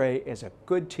 "Ms. Dre is a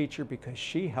good teacher because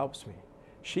she helps me.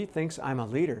 She thinks I'm a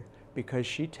leader because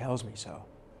she tells me so."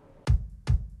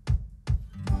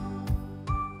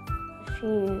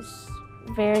 She's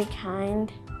very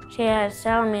kind. She has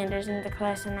salamanders in the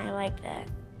class and I like that.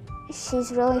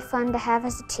 She's really fun to have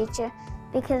as a teacher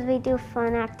because we do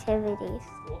fun activities.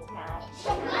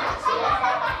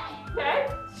 Okay,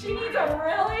 she needs a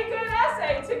really good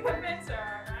essay to convince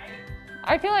her, right?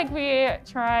 I feel like we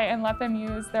try and let them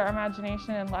use their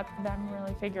imagination and let them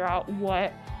really figure out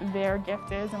what their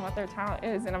gift is and what their talent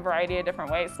is in a variety of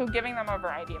different ways. So giving them a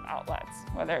variety of outlets,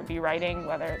 whether it be writing,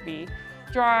 whether it be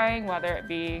drawing, whether it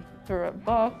be through a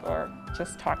book or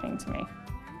just talking to me.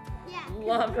 Yeah.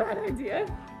 Love that idea.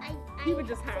 He would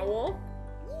just howl.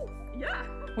 Yeah.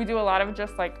 We do a lot of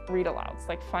just like read-alouds,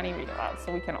 like funny read-alouds,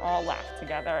 so we can all laugh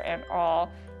together and all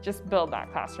just build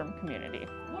that classroom community.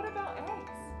 What about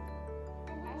eggs?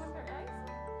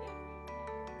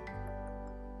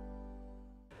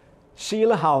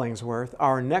 Sheila Hollingsworth,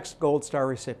 our next Gold Star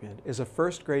recipient, is a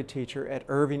 1st grade teacher at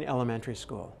Irving Elementary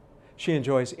School. She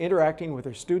enjoys interacting with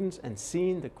her students and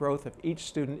seeing the growth of each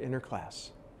student in her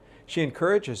class. She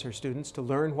encourages her students to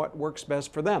learn what works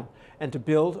best for them and to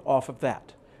build off of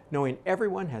that, knowing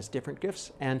everyone has different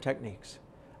gifts and techniques.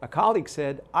 A colleague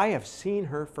said, "I have seen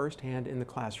her firsthand in the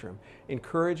classroom,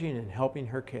 encouraging and helping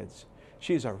her kids.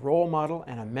 She's a role model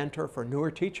and a mentor for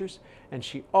newer teachers, and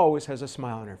she always has a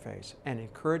smile on her face and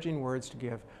encouraging words to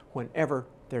give whenever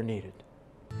they're needed."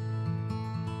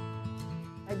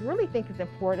 I really think it's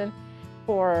important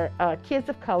for kids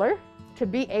of color to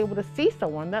be able to see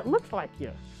someone that looks like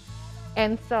you.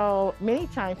 And so many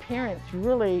times parents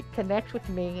really connect with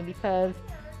me because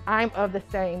I'm of the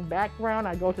same background.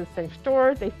 I go to the same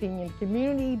stores, they see me in the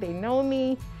community, they know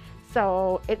me.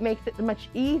 So it makes it much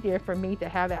easier for me to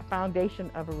have that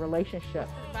foundation of a relationship.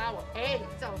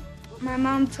 My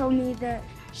mom told me that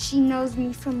she knows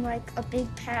me from like a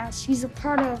big past. She's a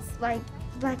part of like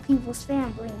Black people's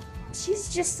family.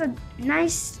 She's just a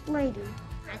nice lady.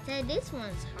 I said this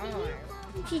one's hard.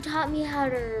 She taught me how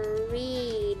to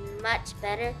read much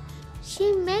better.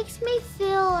 She makes me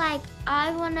feel like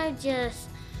I want to just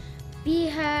be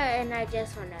her and I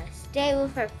just want to stay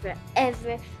with her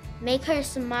forever, make her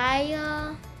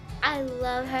smile. I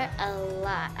love her a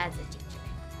lot as a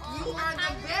teacher. You are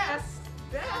the best.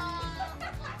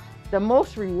 The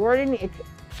most rewarding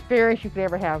experience you could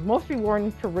ever have, most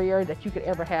rewarding career that you could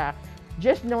ever have.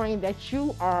 Just knowing that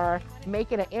you are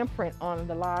making an imprint on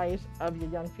the lives of your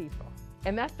young people.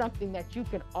 And that's something that you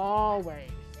can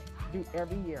always do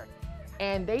every year.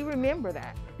 And they remember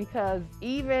that because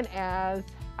even as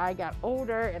I got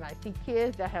older and I see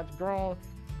kids that have grown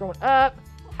up,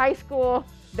 high school,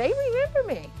 they remember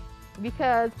me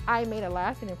because I made a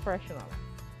lasting impression on them.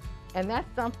 And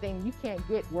that's something you can't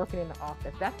get working in the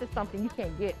office. That's just something you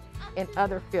can't get in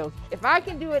other fields. If I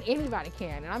can do it, anybody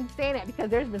can. And I'm saying that because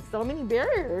there's been so many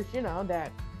barriers, you know,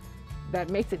 that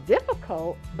makes it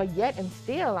difficult, but yet and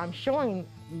still I'm showing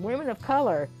women of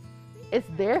color it's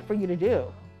there for you to do.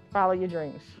 Follow your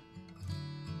dreams.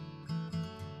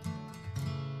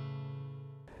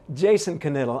 Jason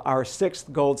Knittel, our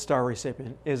 6th Gold Star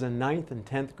recipient, is a 9th and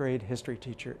 10th grade history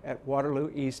teacher at Waterloo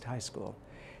East High School.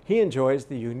 He enjoys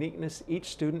the uniqueness each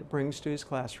student brings to his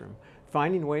classroom,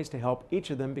 finding ways to help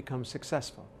each of them become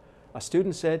successful. A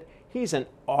student said he's an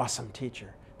awesome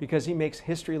teacher because he makes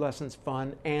history lessons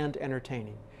fun and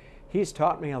entertaining. He's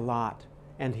taught me a lot,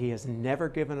 and he has never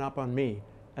given up on me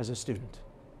as a student.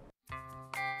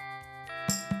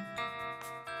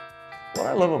 What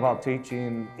I love about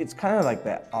teaching, it's kind of like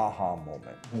that aha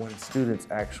moment when students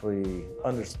actually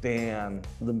understand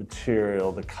the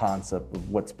material, the concept of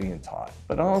what's being taught.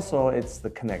 But also it's the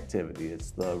connectivity,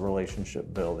 it's the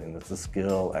relationship building, it's the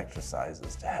skill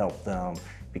exercises to help them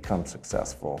become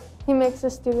successful. He makes the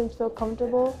students feel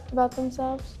comfortable about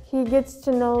themselves. He gets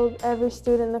to know every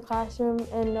student in the classroom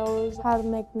and knows how to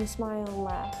make them smile and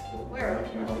laugh. Where?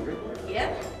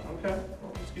 Yeah. Okay,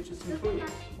 well, let's get you some food.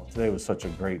 Today was such a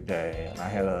great day, and I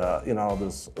had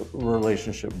this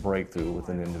relationship breakthrough with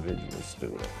an individual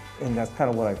student. And that's kind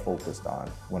of what I focused on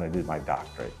when I did my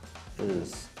doctorate,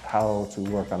 is how to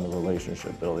work on the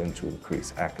relationship building to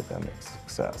increase academic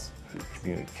success.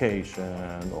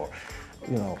 communication, or,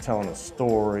 you know, telling a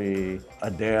story,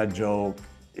 a dad joke,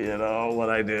 you know, what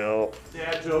I do.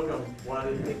 Dad joke of why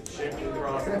did the chicken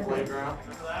across the playground?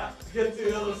 Remember that? Get to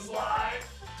the other slide.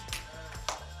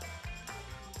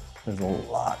 There's a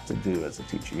lot to do as a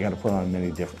teacher. You got to put on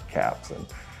many different caps, and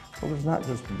so there's not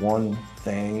just one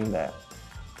thing that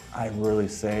I really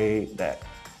say that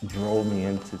drove me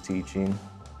into teaching.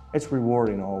 It's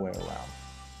rewarding all the way around.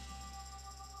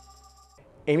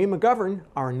 Amy McGovern,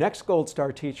 our next Gold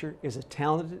Star teacher, is a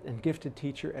talented and gifted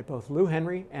teacher at both Lou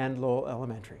Henry and Lowell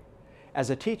Elementary. As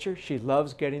a teacher, she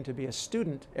loves getting to be a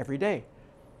student every day.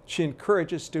 She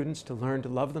encourages students to learn to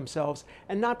love themselves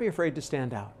and not be afraid to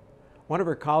stand out. One of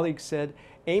her colleagues said,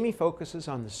 Amy focuses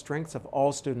on the strengths of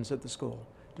all students at the school,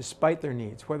 despite their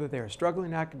needs, whether they are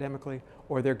struggling academically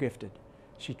or they're gifted.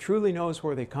 She truly knows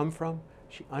where they come from,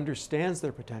 she understands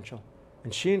their potential,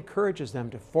 and she encourages them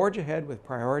to forge ahead with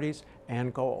priorities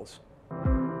and goals. I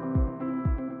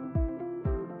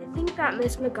think that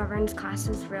Miss McGovern's class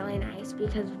is really nice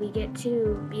because we get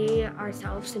to be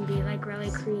ourselves and be like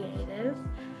really creative.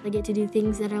 I get to do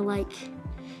things that are like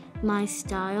my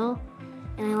style,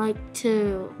 and I like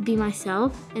to be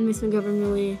myself, and Miss McGovern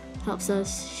really helps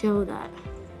us show that.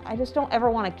 I just don't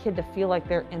ever want a kid to feel like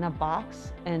they're in a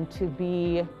box, and to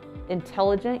be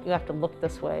intelligent, you have to look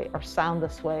this way or sound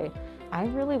this way. I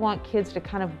really want kids to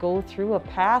kind of go through a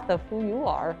path of who you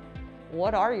are.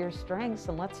 What are your strengths?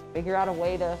 And let's figure out a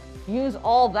way to use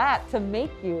all that to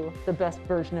make you the best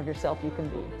version of yourself you can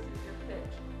be.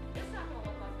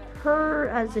 Her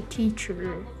as a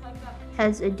teacher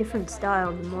has a different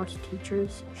style than most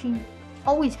teachers. She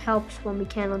always helps when we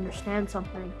can't understand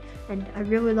something, and I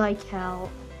really like how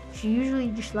she usually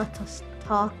just lets us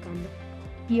talk and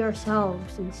be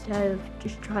ourselves instead of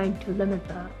just trying to limit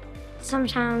that.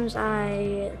 Sometimes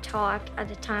I talk at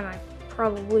a time I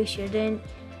probably shouldn't,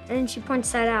 and then she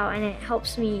points that out, and it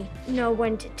helps me know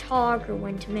when to talk or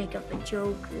when to make up a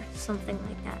joke or something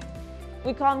like that.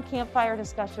 We call them campfire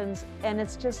discussions, and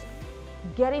it's just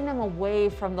getting them away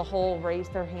from the whole raise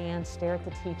their hand, stare at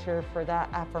the teacher for that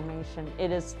affirmation.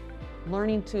 It is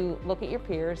learning to look at your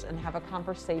peers and have a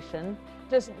conversation,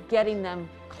 just getting them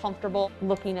comfortable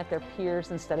looking at their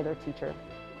peers instead of their teacher.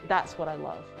 That's what I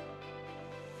love.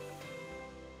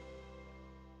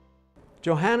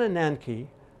 Johanna Nanke,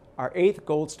 our 8th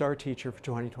Gold Star teacher for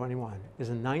 2021, is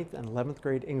a 9th and 11th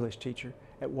grade English teacher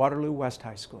at Waterloo West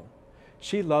High School.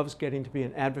 She loves getting to be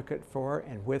an advocate for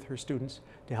and with her students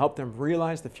to help them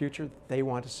realize the future that they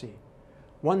want to see.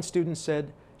 One student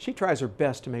said, she tries her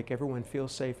best to make everyone feel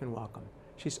safe and welcome.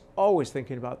 She's always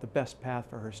thinking about the best path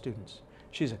for her students.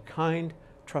 She's a kind,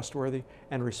 trustworthy,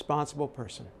 and responsible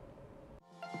person.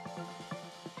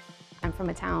 I'm from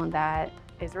a town that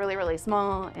is really, really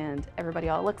small, and everybody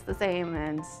all looks the same,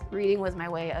 and reading was my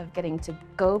way of getting to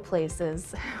go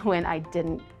places when I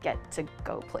didn't get to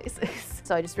go places.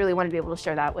 So I just really wanted to be able to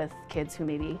share that with kids who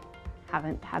maybe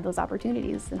haven't had those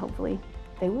opportunities, and hopefully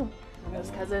they will. His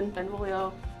cousin,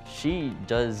 Benvolio. She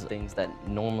does things that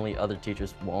normally other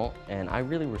teachers won't, and I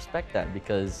really respect that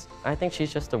because I think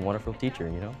she's just a wonderful teacher,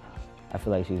 you know? I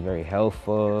feel like she's very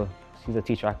helpful. She's a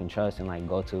teacher I can trust and like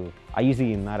go to. I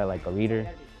usually am not a reader,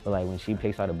 but like when she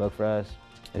picks out a book for us,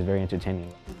 it's very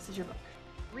entertaining. This is your book.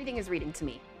 Reading is reading to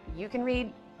me. You can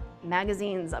read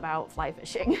magazines about fly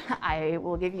fishing. I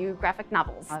will give you graphic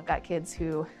novels. I've got kids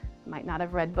who might not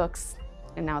have read books,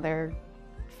 and now they're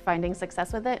finding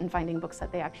success with it and finding books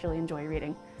that they actually enjoy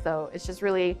reading. So it's just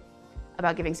really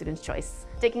about giving students choice,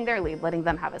 taking their lead, letting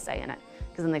them have a say in it,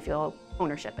 because then they feel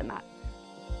ownership in that.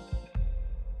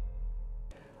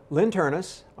 Lynn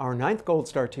Turnus, our 9th Gold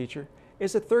Star teacher,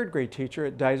 is a 3rd grade teacher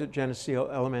at Dysart Geneseo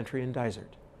Elementary in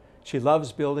Dysart. She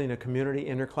loves building a community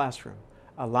in her classroom,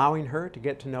 allowing her to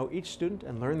get to know each student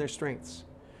and learn their strengths.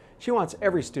 She wants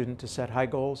every student to set high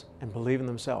goals and believe in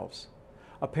themselves.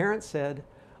 A parent said,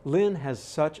 Lynn has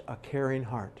such a caring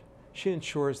heart. She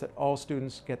ensures that all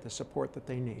students get the support that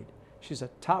they need. She's a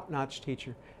top-notch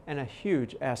teacher and a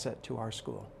huge asset to our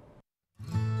school.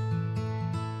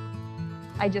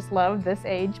 I just love this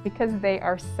age because they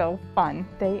are so fun.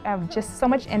 They have just so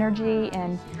much energy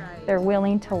and they're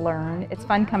willing to learn. It's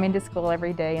fun coming to school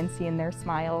every day and seeing their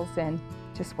smiles, and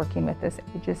just working with this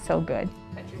age is so good.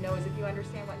 Touch your nose if you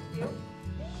understand what to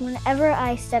do. Whenever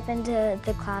I step into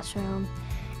the classroom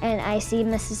and I see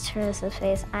Mrs. Teresa's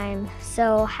face, I'm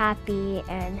so happy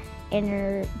and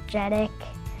energetic.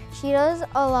 She does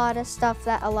a lot of stuff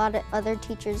that a lot of other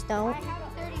teachers don't.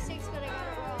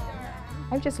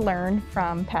 I've just learned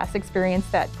from past experience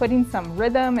that putting some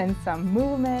rhythm and some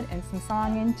movement and some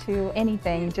song into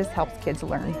anything just helps kids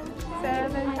learn.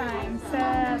 7 times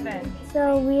 7.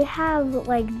 So we have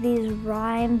like these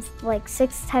rhymes, like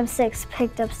 6 times 6,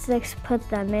 picked up 6, put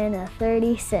them in a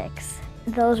 36.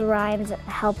 Those rhymes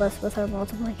help us with our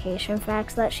multiplication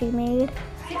facts that she made.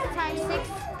 6 times 6,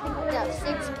 picked up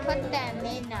 6, put them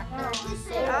in a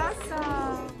 36.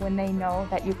 Awesome. When they know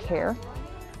that you care,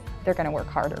 they're going to work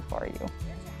harder for you.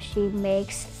 She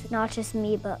makes not just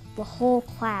me, but the whole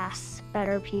class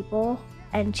better people.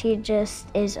 And she just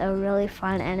is a really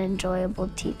fun and enjoyable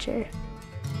teacher.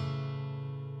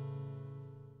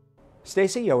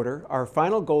 Stacy Yoder, our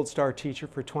final Gold Star teacher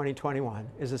for 2021,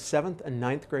 is a 7th and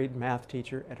 9th grade math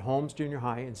teacher at Holmes Junior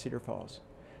High in Cedar Falls.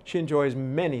 She enjoys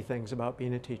many things about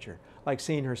being a teacher, like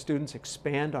seeing her students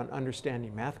expand on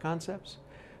understanding math concepts,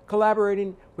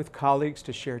 collaborating with colleagues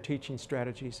to share teaching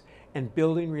strategies, and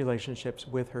building relationships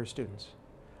with her students.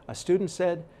 A student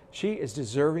said she is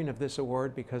deserving of this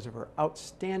award because of her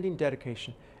outstanding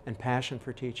dedication and passion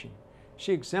for teaching.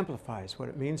 She exemplifies what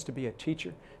it means to be a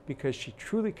teacher because she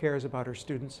truly cares about her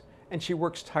students, and she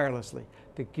works tirelessly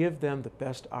to give them the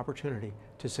best opportunity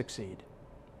to succeed.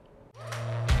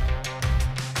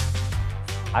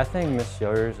 I think Miss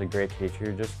Yoder is a great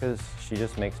teacher just because she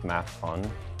just makes math fun.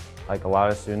 Like, a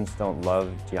lot of students don't love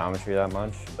geometry that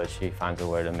much, but she finds a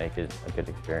way to make it a good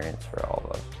experience for all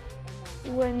of us.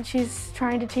 When she's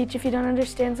trying to teach, if you don't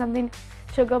understand something,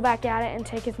 she'll go back at it and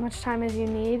take as much time as you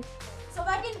need. So if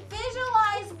I can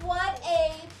visualize what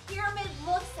a pyramid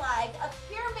looks like, a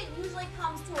pyramid usually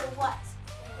comes to a what?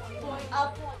 A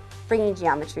point. Bringing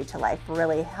geometry to life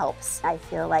really helps. I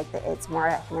feel like that it's more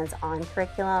a hands-on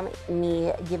curriculum,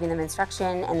 me giving them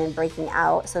instruction and then breaking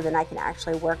out so then I can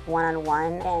actually work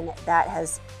one-on-one, and that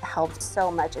has helped so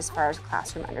much as far as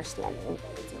classroom understanding.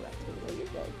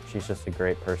 She's just a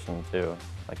great person too,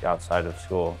 like outside of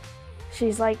school.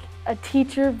 She's like a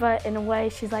teacher, but in a way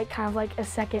she's like kind of like a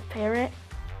second parent.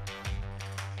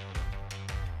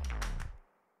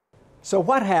 So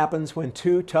what happens when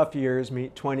 2 tough years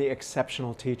meet 20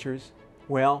 exceptional teachers?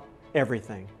 Well,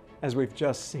 everything, as we've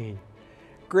just seen.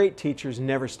 Great teachers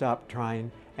never stop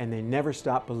trying, and they never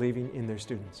stop believing in their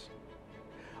students.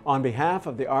 On behalf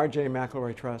of the R.J.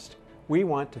 McElroy Trust, we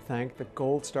want to thank the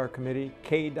Gold Star Committee,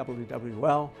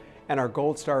 KWWL, and our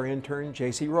Gold Star intern,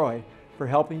 J.C. Roy, for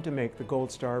helping to make the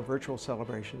Gold Star virtual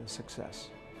celebration a success.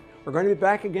 We're going to be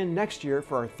back again next year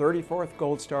for our 34th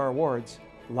Gold Star Awards,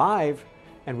 live,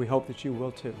 and we hope that you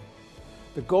will too.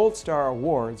 The Gold Star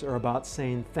Awards are about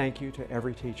saying thank you to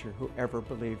every teacher who ever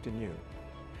believed in you.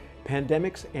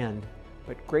 Pandemics end,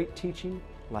 but great teaching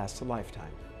lasts a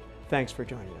lifetime. Thanks for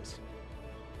joining us.